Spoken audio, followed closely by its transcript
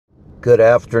Good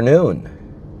afternoon.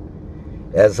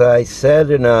 As I said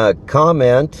in a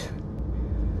comment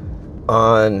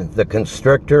on the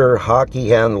Constrictor hockey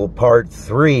handle part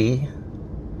 3,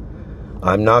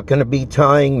 I'm not going to be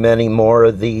tying many more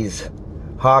of these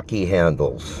hockey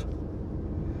handles.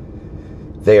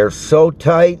 They are so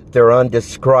tight, they're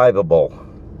undescribable.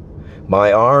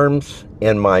 My arms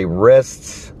and my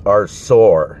wrists are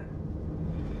sore.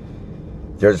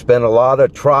 There's been a lot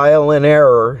of trial and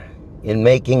error in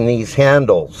making these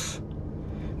handles.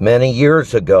 Many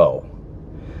years ago,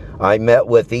 I met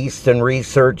with Easton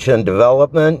Research and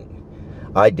Development.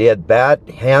 I did bat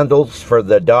handles for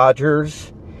the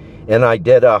Dodgers, and I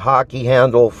did a hockey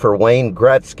handle for Wayne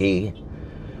Gretzky,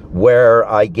 where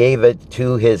I gave it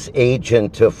to his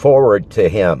agent to forward to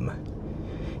him.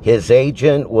 His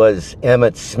agent was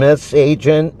Emmett Smith's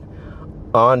agent,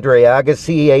 Andre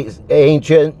Agassi's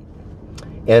agent,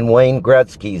 and Wayne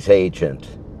Gretzky's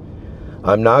agent.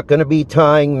 I'm not going to be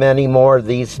tying many more of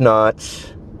these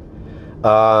knots.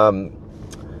 My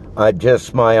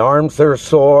arms are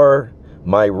sore,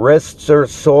 my wrists are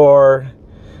sore,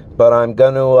 but I'm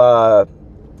going to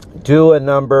do a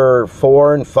number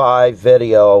 4 and 5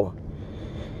 video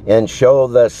and show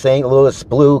the St. Louis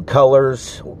Blue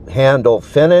colors handle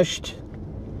finished.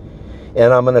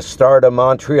 And I'm going to start a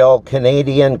Montreal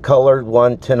Canadian colored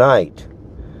one tonight.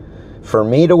 For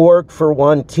me to work for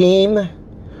one team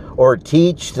or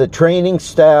teach the training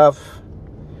staff,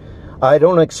 I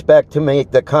don't expect to make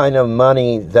the kind of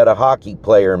money that a hockey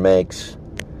player makes.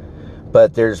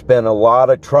 But there's been a lot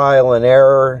of trial and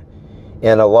error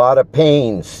and a lot of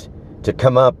pains to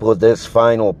come up with this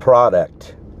final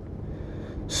product.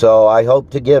 So I hope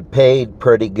to get paid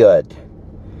pretty good.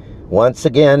 Once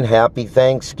again, happy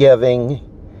Thanksgiving,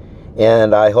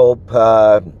 and I hope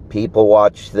people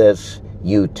watch this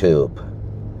YouTube.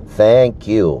 Thank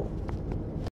you.